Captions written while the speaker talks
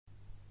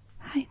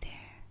Hi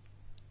there.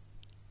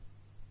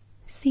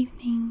 This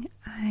evening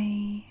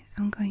I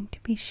am going to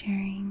be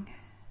sharing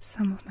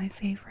some of my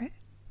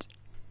favorite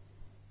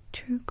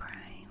true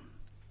crime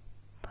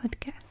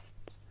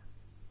podcasts.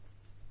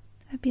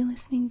 I've been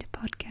listening to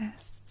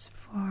podcasts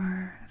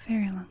for a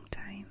very long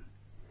time.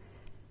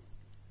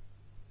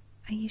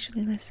 I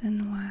usually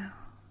listen while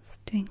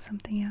doing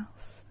something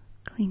else,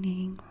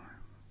 cleaning or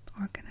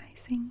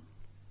organizing,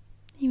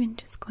 even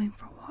just going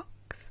for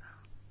walks.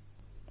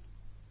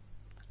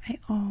 I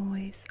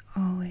always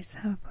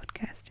have a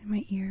podcast in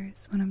my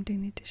ears when I'm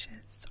doing the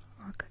dishes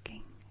or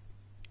cooking.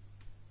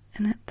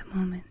 And at the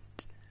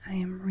moment, I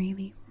am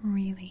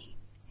really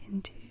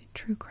into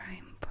true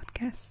crime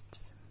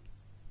podcasts.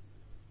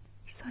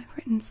 So I've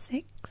written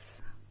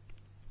 6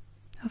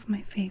 of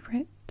my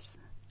favorites.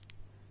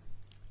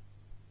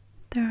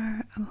 There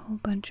are a whole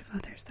bunch of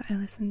others that I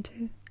listen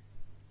to,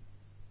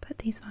 but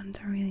these ones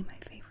are really my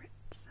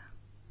favorites.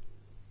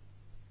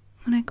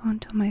 When I go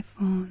onto my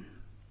phone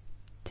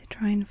to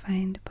try and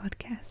find a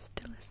podcast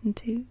to listen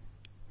to,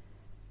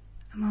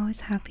 I'm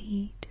always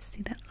happy to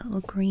see that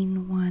little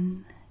green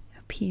one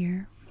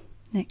appear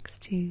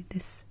next to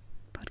this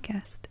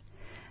podcast,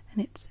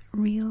 and it's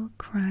Real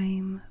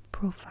Crime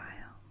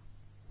Profile.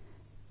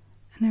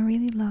 And I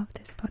really love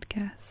this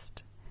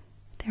podcast.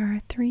 There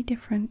are 3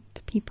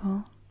 different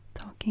people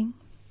talking,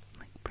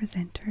 like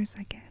presenters,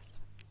 I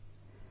guess,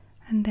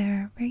 and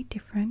they're very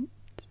different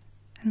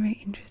and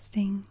very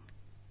interesting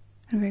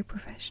and very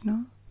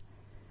professional.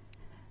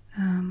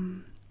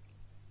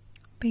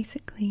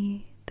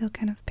 Basically, they'll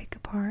kind of pick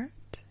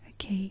apart a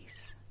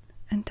case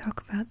and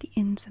talk about the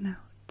ins and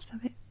outs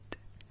of it.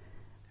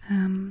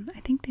 I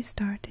think they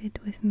started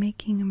with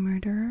Making a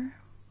Murderer,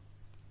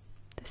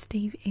 the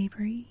Steve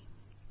Avery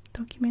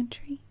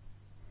documentary,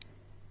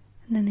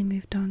 and then they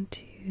moved on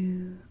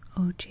to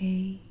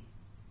OJ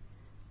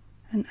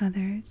and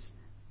others,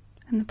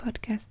 and the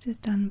podcast is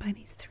done by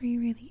these 3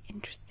 really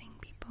interesting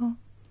people.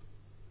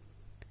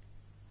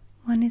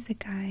 One is a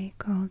guy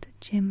called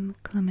Jim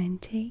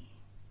Clemente,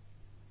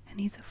 and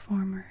he's a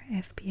former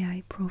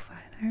FBI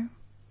profiler.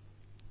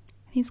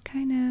 He's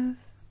kind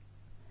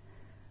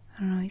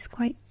of,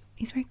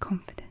 he's very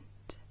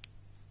confident.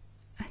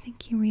 I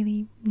think he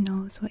really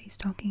knows what he's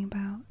talking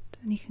about,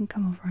 and he can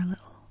come over a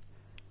little,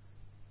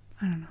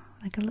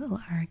 like a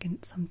little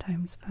arrogant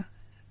sometimes, but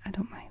I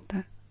don't mind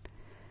that.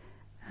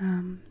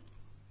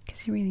 Because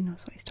he really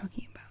knows what he's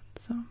talking about,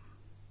 so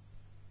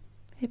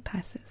it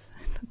passes,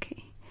 it's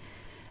okay.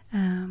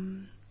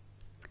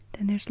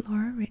 Then there's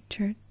Laura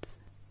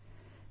Richards,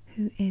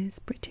 who is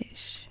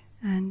British,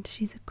 and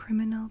she's a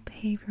criminal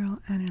behavioural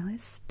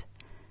analyst,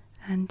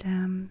 and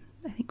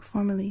I think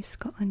formerly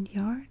Scotland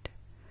Yard,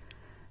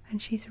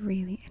 and she's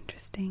really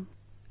interesting,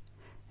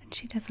 and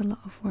she does a lot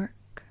of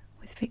work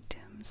with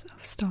victims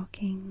of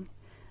stalking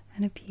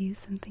and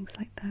abuse and things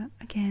like that.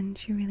 Again,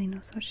 she really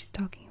knows what she's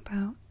talking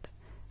about,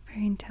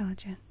 very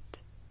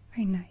intelligent,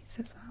 very nice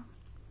as well.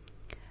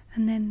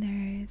 And then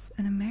there's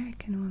an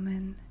American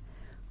woman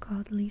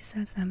called Lisa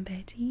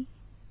Zambetti,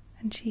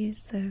 and she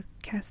is the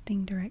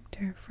casting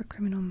director for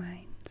Criminal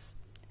Minds,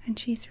 and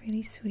she's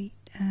really sweet,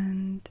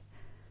 and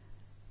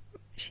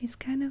she's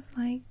kind of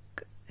like,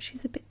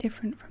 she's a bit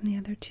different from the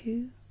other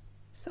 2.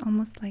 It's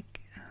almost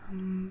like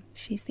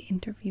she's the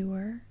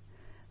interviewer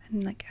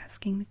and like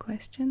asking the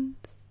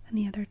questions, and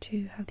the other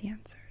 2 have the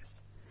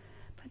answers.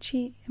 But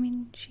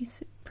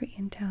she's pretty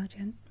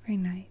intelligent, very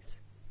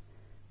nice.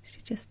 She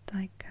just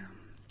like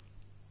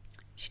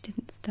she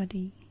didn't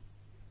study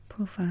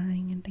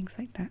profiling and things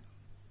like that,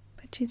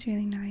 but she's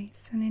really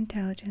nice and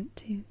intelligent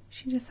too.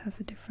 She just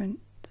has a different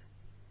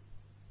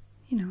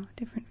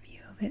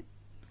view of it,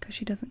 because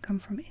she doesn't come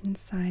from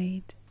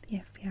inside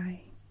the FBI,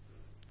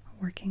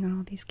 working on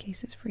all these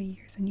cases for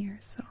years and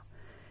years, so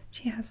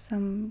she has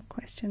some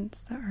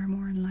questions that are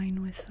more in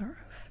line with sort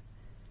of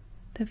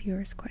the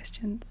viewers'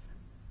 questions,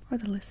 or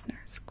the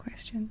listeners'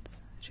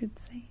 questions, I should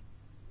say.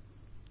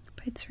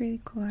 But it's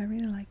really cool, I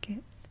really like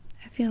it.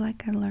 I feel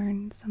like I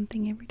learn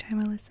something every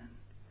time I listen.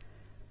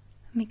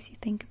 It makes you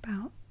think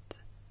about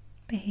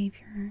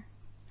behavior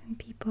and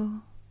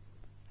people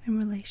and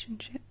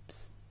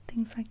relationships,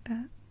 things like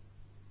that.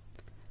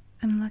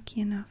 I'm lucky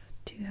enough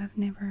to have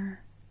never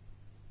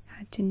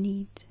had to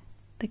need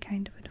the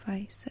kind of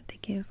advice that they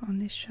give on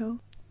this show,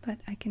 but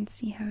I can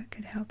see how it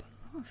could help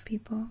a lot of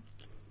people,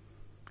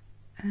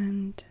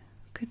 and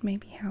could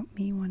maybe help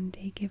me one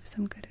day give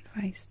some good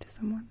advice to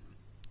someone.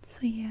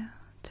 So yeah,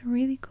 it's a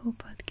really cool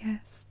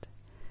podcast.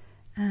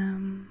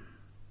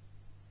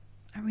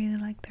 I really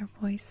like their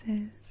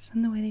voices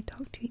and the way they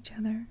talk to each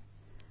other.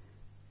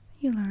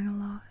 You learn a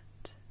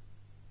lot,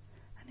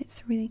 and it's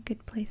a really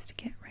good place to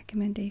get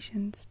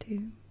recommendations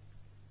too,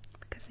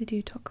 because they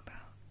do talk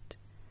about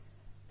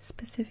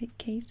specific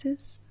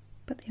cases,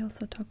 but they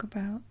also talk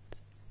about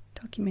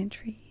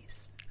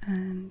documentaries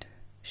and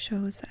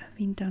shows that have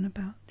been done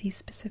about these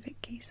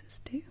specific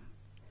cases too,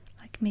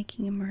 like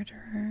Making a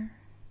Murderer,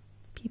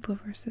 People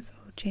vs.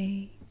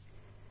 OJ.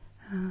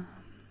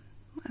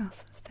 What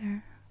else is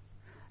there?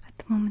 At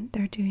the moment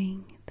they're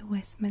doing the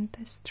West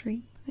Memphis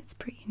 3, It's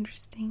pretty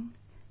interesting.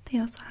 They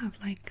also have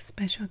like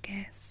special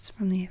guests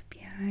from the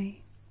FBI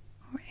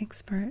or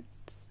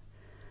experts.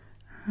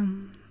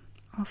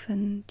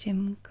 Often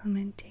Jim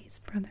Clemente's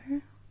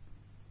brother.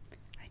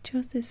 I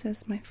chose this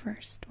as my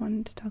first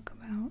one to talk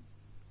about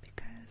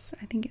because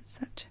I think it's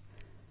such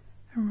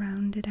a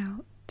rounded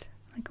out,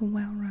 like a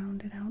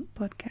well-rounded out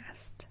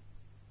podcast.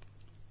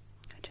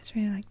 I just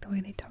really like the way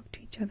they talk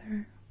to each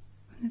other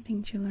and the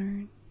things you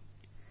learn.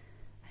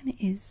 And it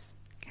is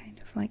kind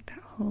of like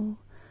that whole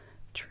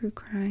true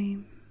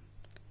crime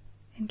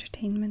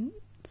entertainment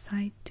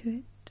side to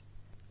it.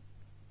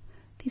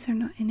 These are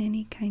not in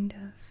any kind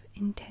of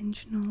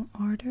intentional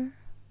order.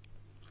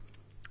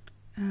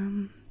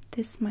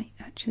 This might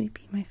actually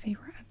be my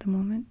favorite at the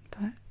moment,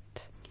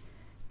 but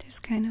there's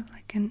kind of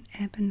like an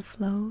ebb and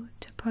flow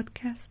to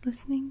podcast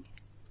listening.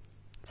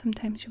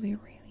 Sometimes you'll be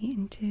really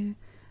into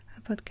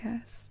a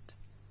podcast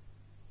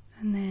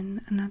and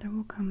then another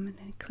will come and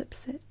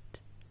eclipse it,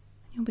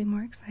 and you'll be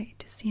more excited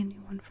to see a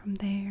new one from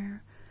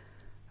there.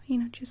 You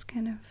know, just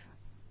kind of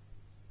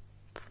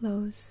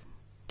flows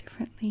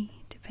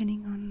differently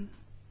depending on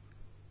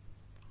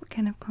what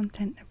kind of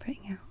content they're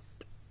putting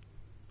out.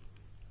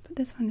 But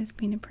this one has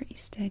been a pretty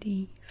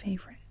steady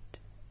favorite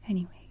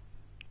anyway.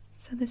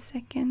 So the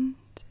second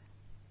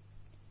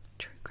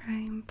true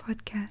crime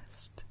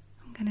podcast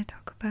I'm going to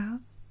talk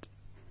about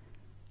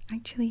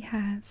actually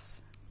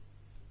has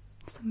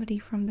somebody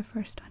from the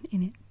first one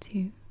in it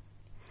too.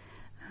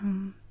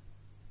 And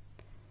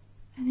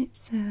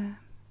it's a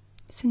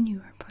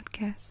newer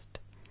podcast,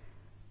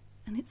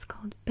 and it's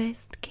called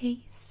Best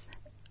Case,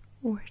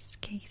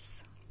 Worst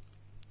Case,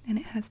 and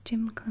it has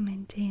Jim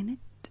Clemente in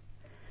it.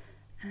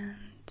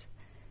 And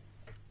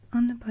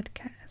on the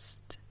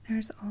podcast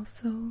there's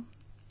also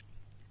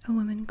a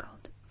woman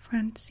called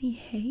Francie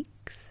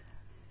Hakes,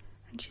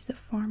 and she's a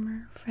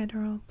former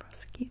federal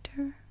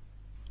prosecutor.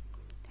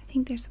 I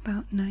think there's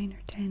about 9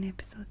 or 10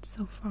 episodes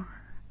so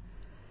far,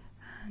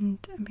 and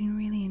I've been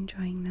really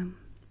enjoying them.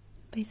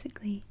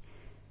 Basically,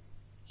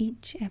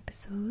 each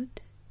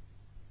episode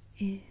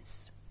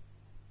is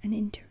an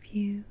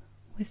interview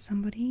with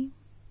somebody.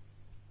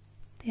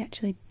 They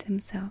actually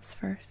themselves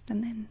first,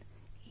 and then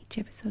each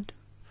episode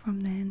from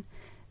then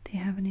they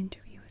have an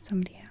interview with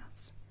somebody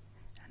else,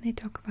 and they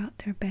talk about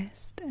their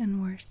best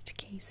and worst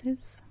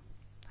cases,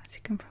 as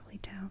you can probably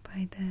tell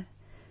by the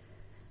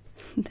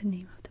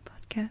name of the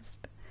podcast.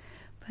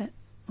 But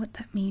what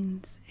that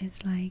means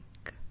is,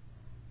 like,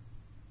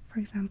 for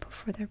example,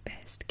 for their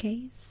best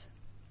case,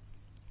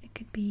 it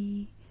could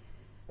be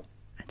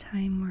a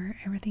time where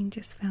everything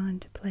just fell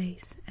into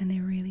place and they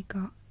really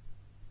got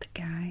the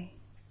guy,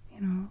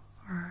 you know,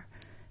 or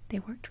they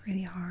worked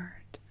really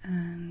hard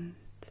and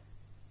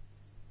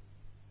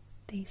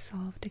they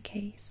solved a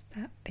case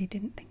that they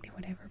didn't think they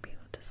would ever be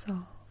able to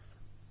solve.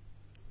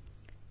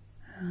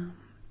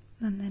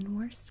 And then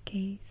worst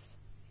case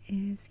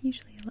is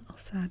usually a little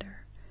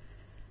sadder,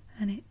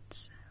 and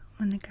it's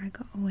when the guy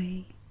got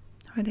away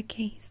or the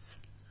case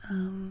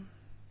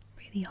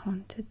really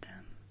haunted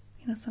them,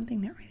 you know,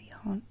 something that really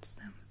haunts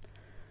them,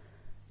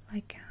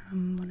 like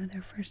one of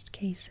their first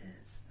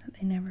cases that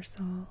they never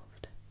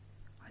solved,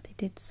 or they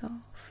did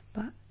solve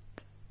but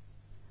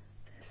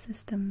the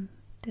system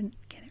didn't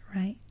get it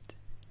right,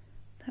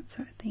 that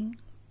sort of thing.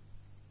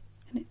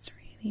 And it's a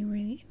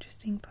really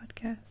interesting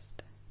podcast.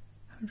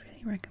 I would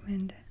really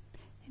recommend it.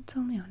 It's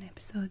only on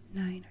episode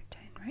 9 or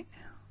 10 right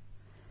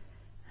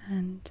now,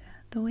 and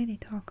the way they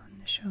talk on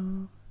the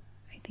show,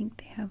 I think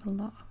they have a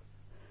lot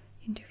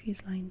of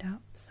interviews lined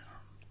up, so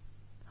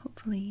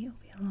hopefully it'll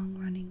be a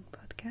long-running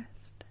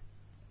podcast.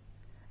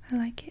 I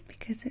like it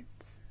because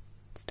it's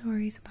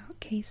stories about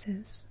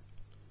cases,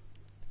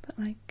 but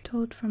like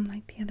told from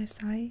like the other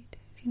side,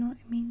 if you know what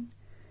I mean.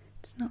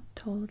 It's not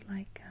told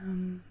like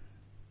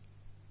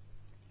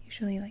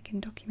usually like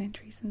in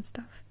documentaries and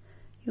stuff,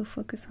 you'll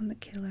focus on the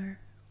killer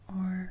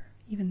or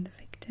even the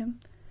victim,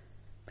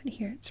 but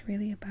here it's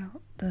really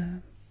about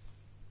the,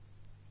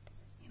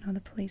 you know,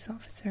 the police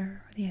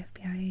officer or the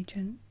FBI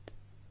agent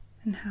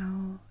and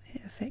how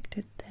it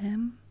affected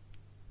them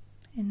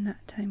in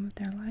that time of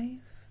their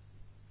life.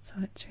 So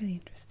it's really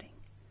interesting.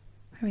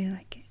 I really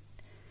like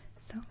it.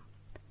 So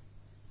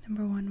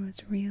number 1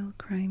 was Real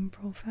Crime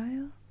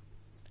Profile,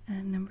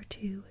 and number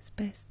 2 was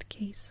Best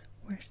Case,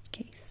 Worst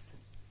Case,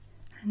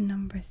 and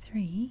number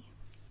 3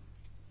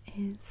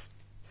 is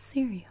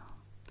Serial.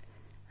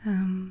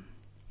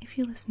 If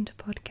you listen to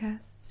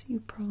podcasts, you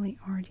probably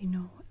already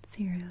know what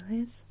Serial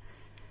is.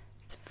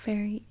 It's a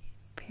very,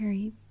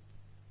 very,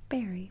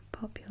 very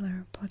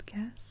popular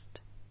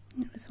podcast.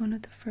 It was one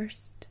of the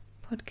first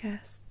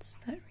podcasts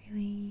that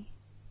really,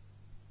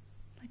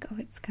 like, of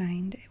its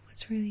kind. It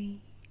was really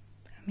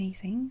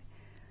amazing,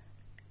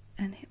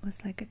 and it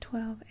was like a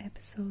 12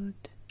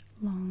 episode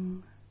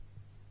long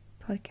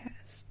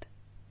podcast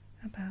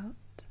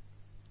about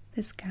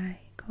this guy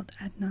called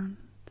Adnan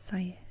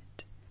Syed,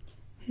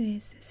 who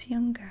is this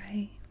young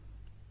guy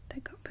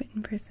that got put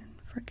in prison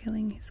for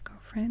killing his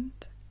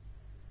girlfriend,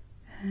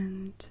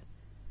 and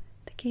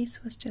the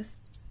case was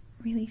just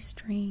really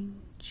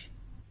strange.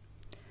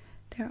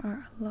 there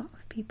are a lot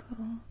of people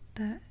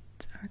that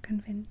are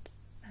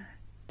convinced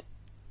that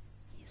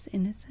he's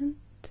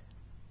innocent,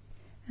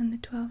 and the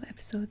 12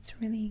 episodes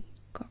really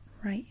got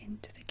right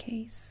into the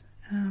case.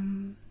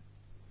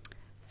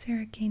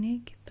 Sarah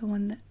Koenig, the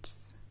one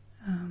that's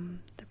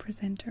the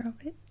presenter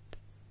of it,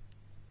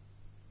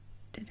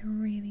 did a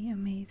really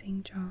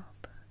amazing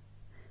job.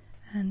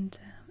 And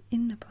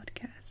in the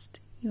podcast,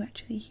 you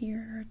actually hear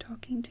her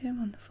talking to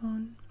him on the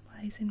phone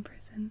while he's in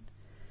prison.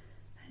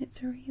 And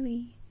it's a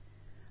really,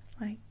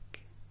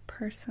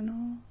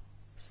 personal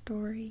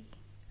story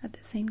at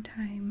the same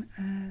time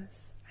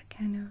as a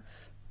kind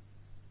of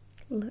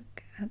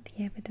look at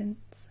the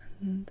evidence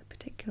and the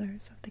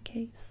particulars of the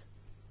case.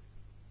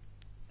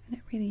 And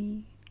it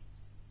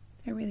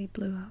really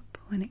blew up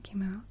when it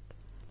came out.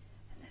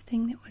 And the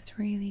thing that was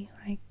really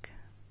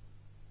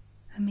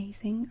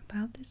amazing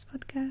about this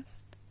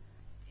podcast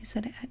is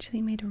that it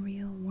actually made a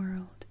real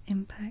world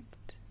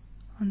impact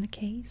on the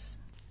case.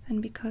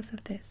 And because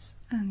of this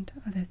and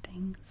other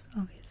things,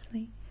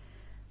 obviously,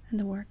 and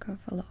the work of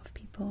a lot of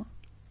people,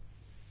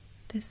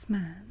 this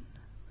man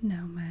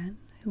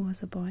who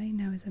was a boy,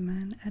 now is a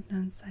man,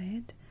 Adnan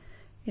Syed,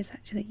 is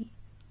actually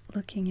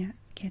looking at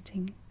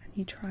getting a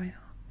new trial,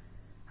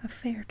 a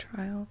fair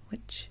trial,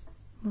 which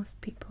most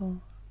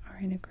people are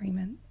in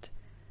agreement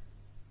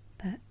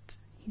that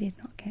he did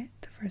not get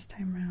the first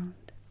time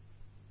round.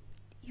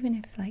 Even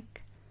if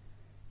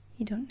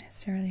you don't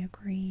necessarily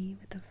agree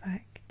with the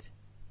fact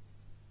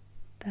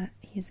that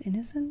he is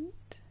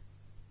innocent,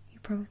 you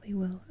probably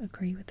will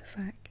agree with the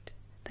fact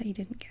that he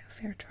didn't get a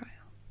fair trial.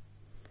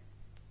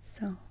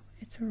 So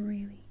it's a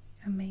really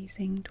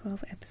amazing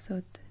 12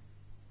 episode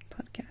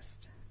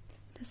podcast.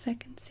 The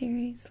second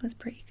series was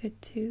pretty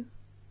good too.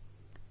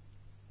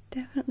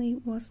 Definitely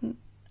wasn't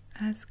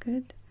as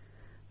good,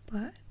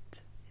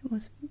 but it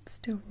was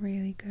still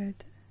really good.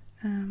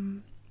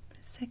 The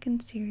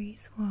second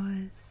series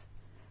was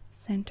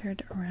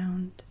centered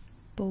around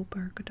Bo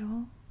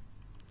Bergdahl,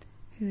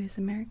 who is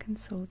an American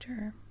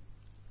soldier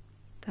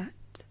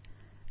that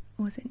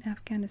was in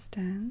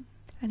Afghanistan,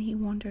 and he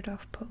wandered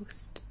off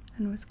post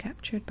and was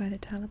captured by the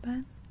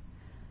Taliban,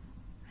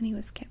 and he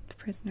was kept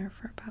prisoner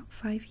for about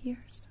 5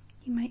 years.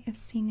 You might have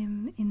seen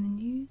him in the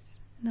news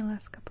in the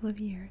last couple of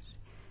years.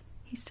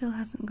 He still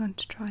hasn't gone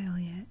to trial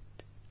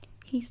yet.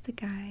 He's the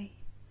guy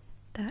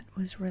that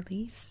was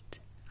released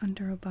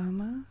under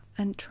Obama,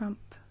 and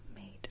Trump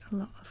made a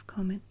lot of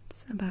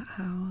comments about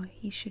how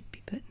he should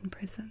be put in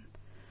prison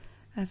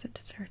as a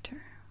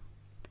deserter,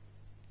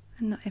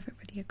 and not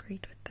everybody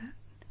agreed with that.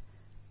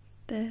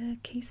 The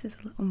case is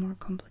a little more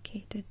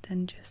complicated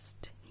than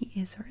just he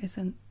is or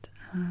isn't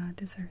a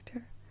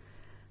deserter,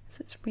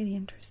 so it's really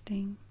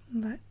interesting.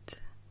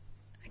 But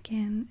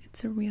again,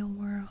 it's a real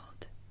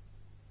world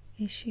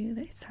issue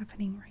that is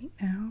happening right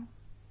now,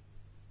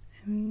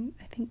 and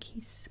I think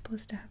he's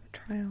supposed to have a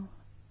trial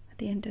at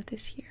the end of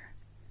this year,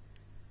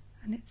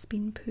 and it's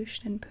been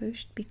pushed and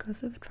pushed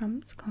because of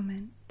Trump's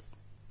comments.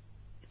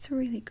 It's a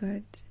really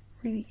good,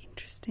 really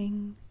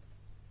interesting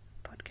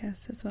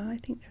podcast as well. I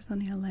think there's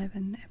only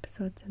 11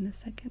 episodes in the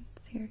second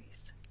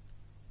series,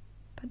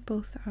 but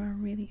both are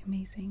really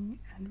amazing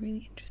and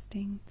really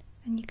interesting,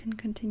 and you can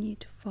continue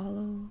to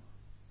follow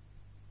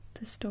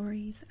the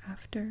stories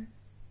after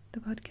the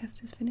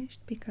podcast is finished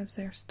because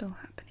they're still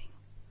happening.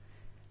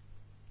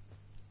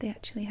 They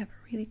actually have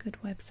a really good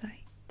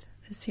website,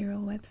 the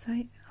Serial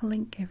website. I'll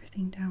link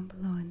everything down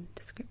below in the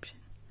description,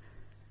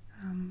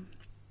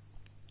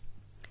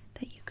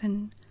 that you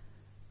can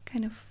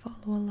kind of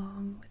follow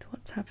along with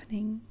what's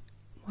happening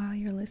while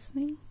you're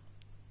listening.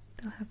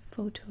 They'll have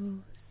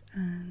photos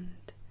and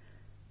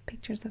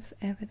pictures of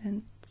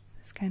evidence,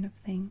 this kind of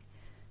thing.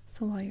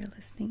 So while you're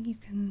listening, you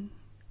can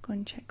go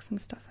and check some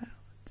stuff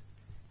out.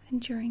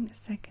 And during the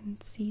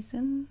second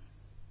season,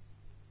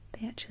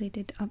 they actually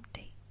did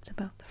updates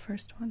about the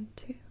first one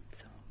too,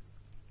 so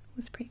it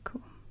was pretty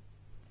cool.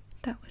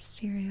 That was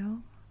Serial,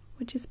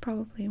 which is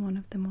probably one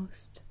of the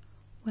most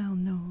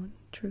well-known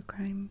true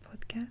crime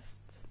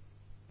podcasts.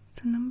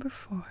 So number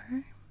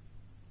 4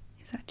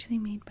 is actually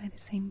made by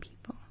the same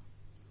people,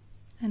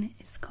 and it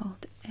is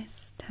called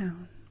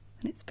S-Town,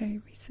 and it's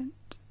very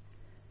recent.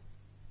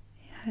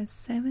 It has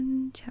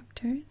 7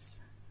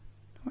 chapters,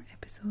 or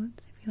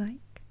episodes if you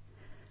like,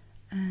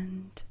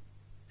 and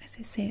as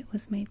I say, it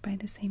was made by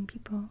the same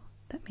people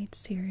that made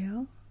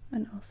Serial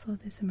and also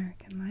This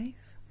American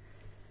Life,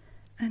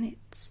 and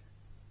it's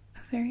a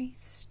very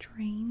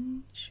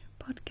strange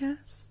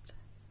podcast.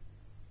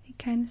 It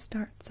kind of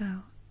starts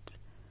out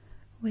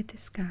with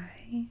this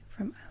guy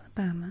from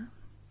Alabama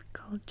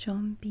called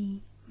John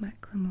B.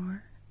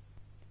 McLemore,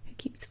 who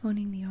keeps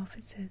phoning the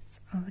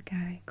offices of a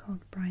guy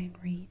called Brian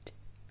Reed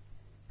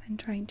and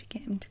trying to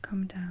get him to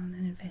come down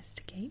and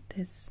investigate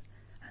this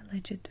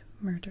alleged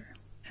murder.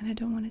 And I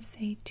don't want to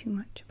say too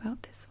much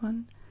about this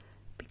one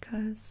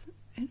because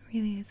it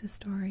really is a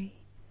story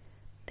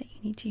that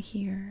you need to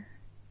hear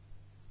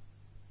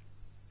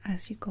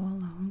as you go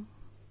along.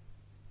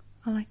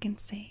 All I can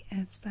say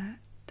is that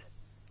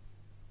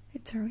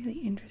it's a really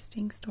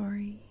interesting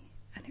story,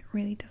 and it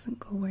really doesn't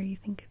go where you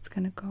think it's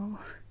gonna go.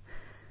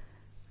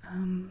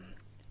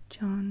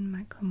 John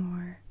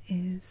McLemore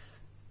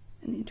is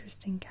an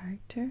interesting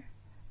character,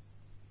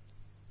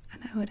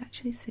 and I would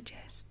actually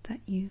suggest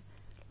that you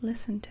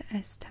listen to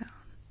S-Town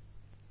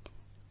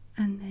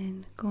and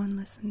then go and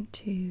listen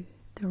to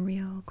the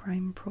Real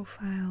Crime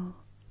Profile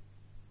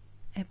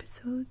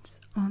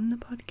episodes on the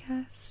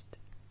podcast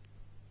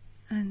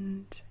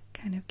and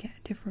kind of get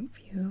a different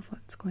view of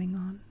what's going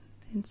on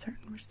in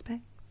certain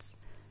respects.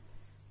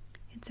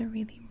 It's a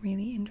really,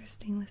 really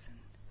interesting listen.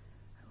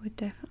 I would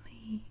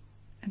definitely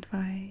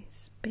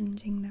advise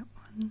binging that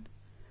one.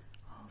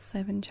 All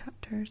 7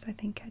 chapters. I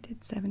think I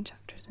did 7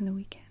 chapters in the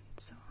weekend,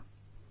 so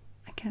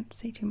I can't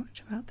say too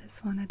much about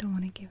this one. I don't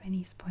want to give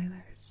any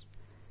spoilers.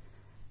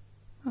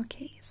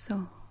 Okay,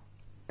 so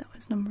that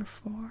was number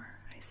 4.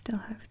 I still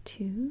have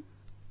 2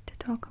 to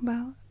talk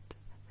about.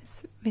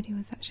 This video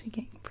is actually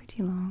getting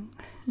pretty long.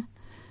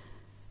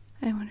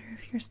 I wonder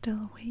if you're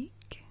still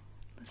awake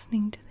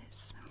listening to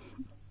this.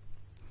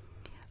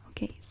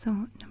 Okay,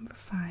 so number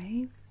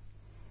 5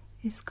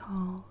 is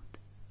called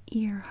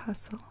Ear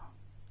Hustle,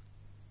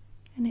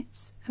 and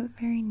it's a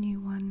very new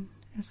one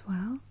as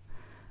well,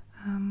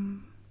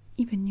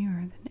 even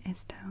newer than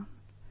S-Town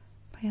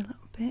by a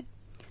little bit,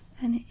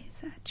 and it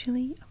is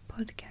actually a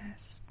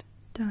podcast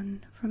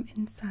done from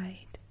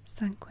inside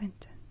San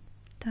Quentin,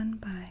 done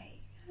by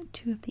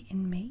 2 of the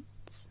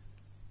inmates,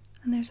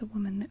 and there's a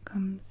woman that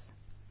comes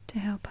to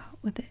help out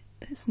with it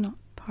that's not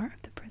part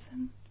of the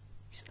prison.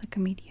 She's like a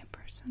media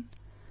person.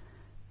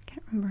 I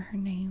can't remember her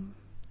name,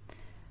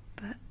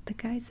 but the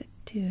guys that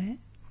do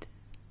it,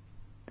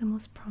 the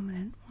most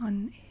prominent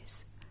one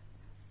is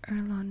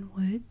Erlon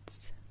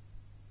Woods,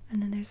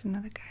 and then there's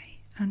another guy,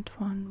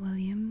 Antoine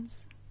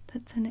Williams,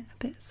 that's in it a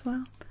bit as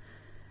well.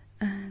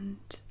 And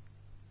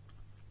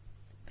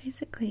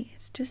basically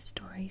it's just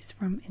stories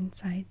from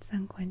inside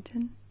San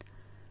Quentin.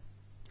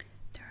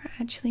 There are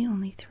actually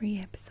only 3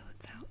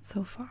 episodes out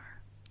so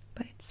far,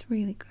 but it's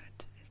really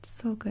good. It's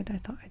so good, I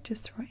thought I'd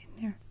just throw it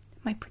in there.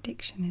 My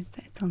prediction is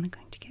that it's only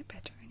going to get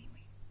better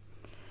anyway.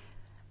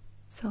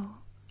 So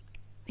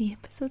the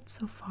episodes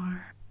so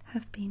far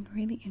have been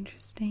really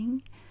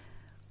interesting.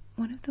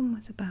 One of them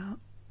was about,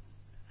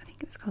 I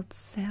think it was called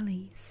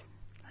Cellies,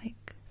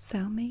 like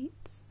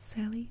cellmates,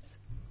 Cellies,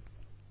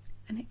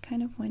 and it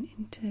kind of went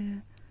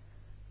into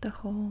the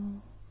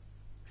whole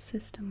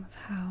system of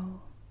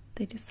how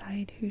they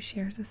decide who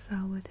shares a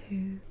cell with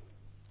who.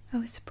 I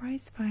was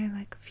surprised by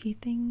like a few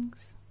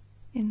things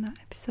in that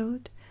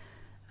episode.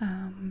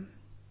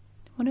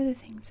 One of the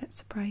things that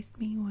surprised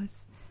me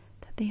was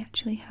that they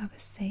actually have a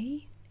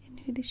say in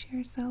who they share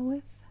a cell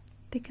with.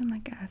 They can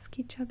like ask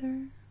each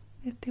other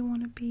if they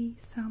want to be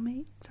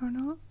cellmates or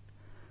not,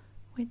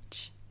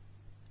 which,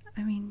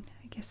 I mean,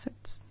 I guess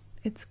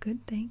it's a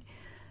good thing.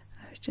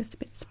 I was just a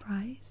bit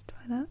surprised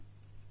by that.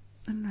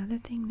 Another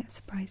thing that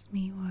surprised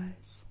me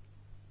was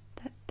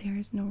that there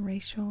is no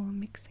racial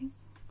mixing.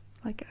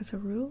 Like, as a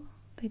rule,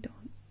 they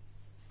don't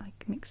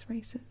like mix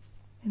races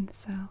in the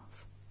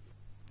cells.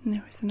 And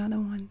there was another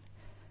one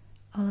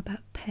all about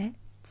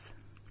pets,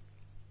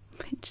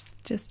 which is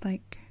just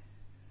like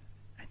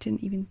I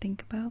didn't even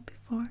think about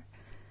before.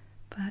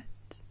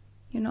 But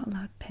you're not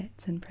allowed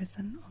pets in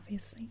prison,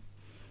 obviously.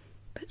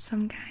 But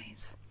some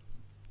guys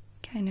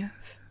kind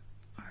of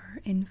are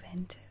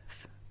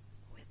inventive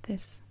with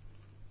this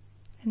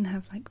and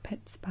have like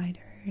pet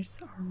spiders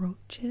or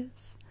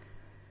roaches.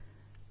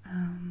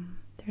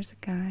 There's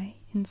a guy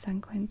in San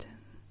Quentin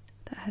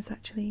that has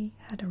actually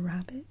had a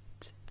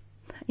rabbit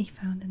that he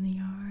found in the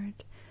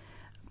yard,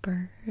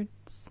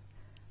 birds.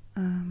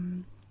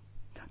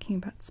 Talking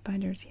about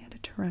spiders, he had a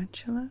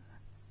tarantula,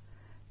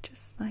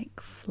 just like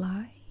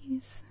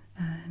flies,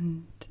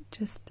 and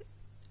just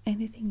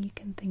anything you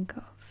can think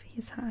of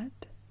he's had.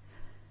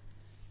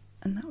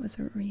 And that was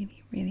a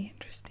really, really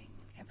interesting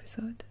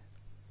episode,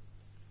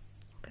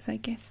 because I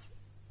guess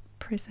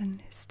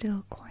prison is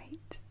still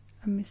quite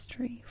a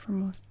mystery for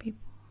most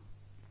people.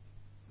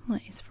 Well,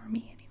 it is for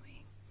me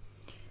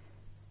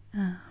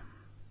anyway.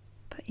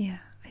 But yeah,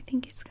 I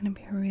think it's going to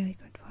be a really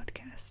good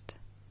podcast.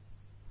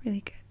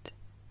 Really good.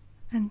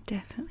 And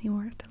definitely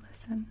worth a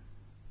listen.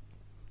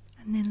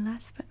 And then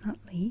last but not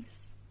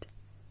least,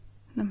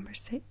 number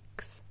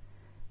 6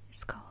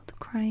 is called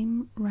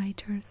Crime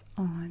Writers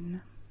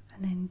On,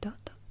 and then ...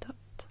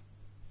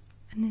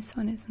 And this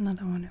one is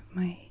another one of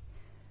my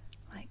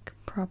like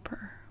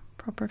proper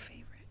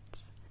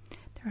favorites.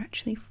 There are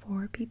actually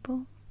 4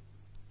 people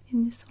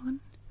in this one.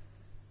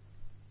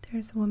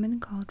 There's a woman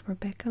called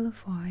Rebecca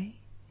Lavoie,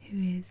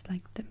 who is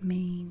like the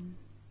main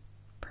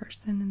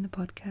person in the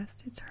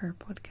podcast. It's her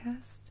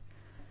podcast.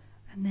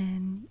 And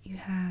then you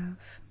have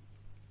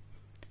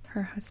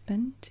her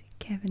husband,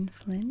 Kevin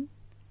Flynn.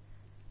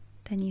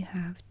 Then you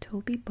have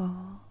Toby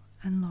Ball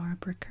and Laura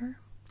Bricker.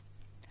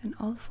 And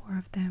all 4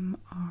 of them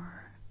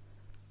are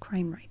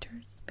crime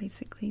writers.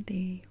 Basically,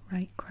 they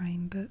write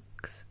crime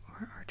books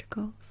or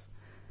articles.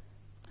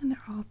 And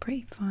they're all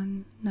pretty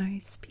fun,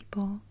 nice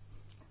people,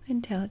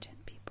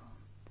 intelligent people.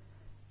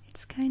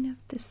 It's kind of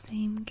the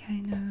same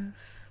kind of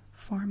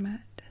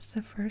format as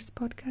the first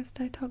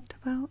podcast I talked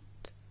about,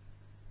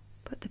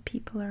 but the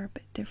people are a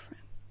bit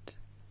different.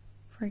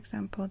 For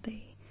example,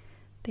 they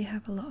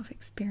have a lot of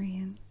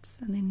experience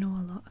and they know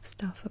a lot of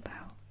stuff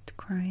about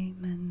crime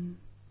and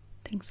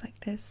things like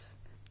this,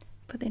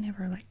 but they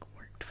never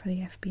worked for the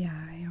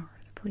FBI or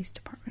the police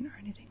department or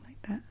anything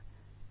like that.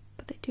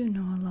 But they do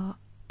know a lot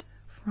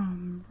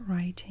from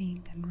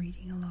writing and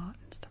reading a lot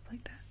and stuff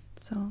like that.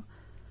 So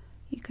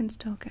you can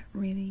still get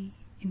really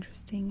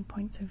interesting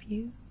points of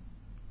view.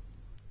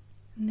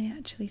 And they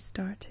actually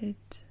started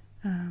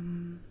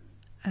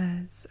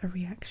as a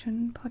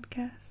reaction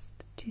podcast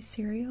to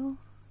Serial.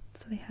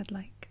 So they had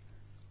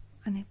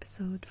an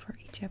episode for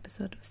each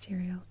episode of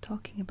Serial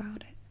talking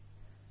about it.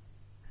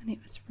 And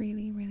it was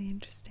really, really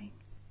interesting.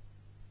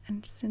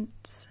 And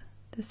since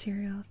the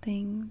Serial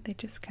thing, they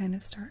just kind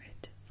of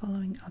started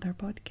following other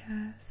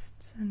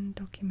podcasts and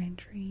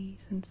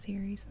documentaries and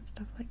series and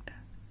stuff like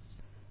that.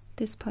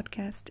 This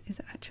podcast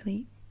is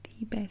actually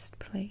the best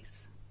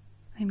place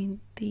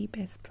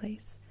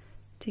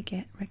to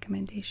get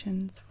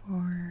recommendations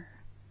for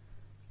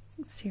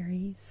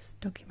series,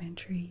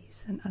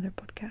 documentaries, and other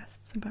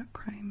podcasts about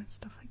crime and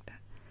stuff like that.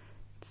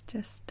 It's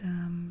just,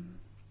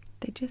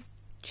 they just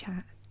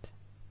chat,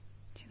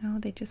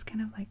 they just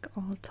kind of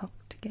all talk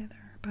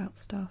together about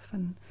stuff,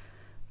 and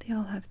they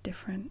all have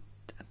different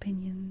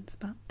opinions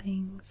about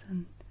things,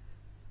 and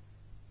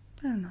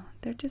I don't know,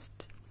 they're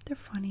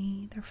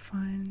funny, they're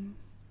fun,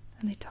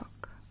 and they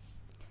talk.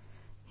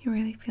 You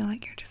really feel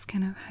like you're just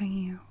kind of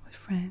hanging out with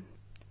friends,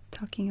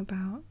 talking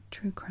about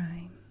true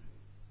crime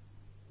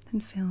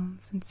and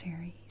films and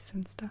series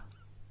and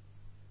stuff.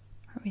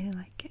 I really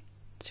like it.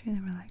 It's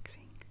really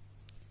relaxing.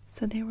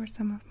 So they were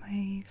some of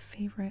my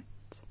favorite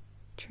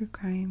true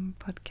crime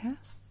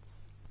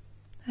podcasts.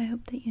 I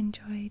hope that you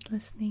enjoyed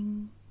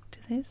listening to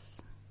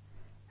this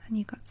and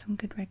you got some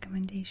good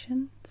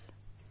recommendations.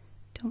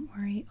 Don't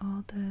worry,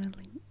 all the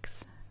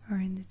links are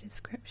in the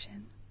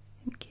description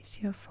in case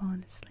you have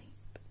fallen asleep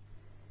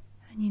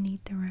and you need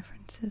the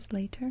references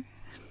later.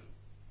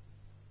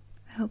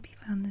 I hope you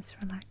found this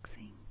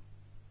relaxing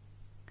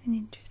and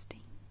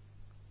interesting.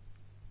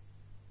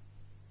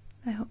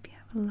 I hope you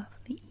have a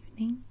lovely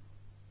evening,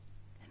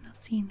 and I'll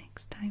see you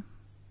next time.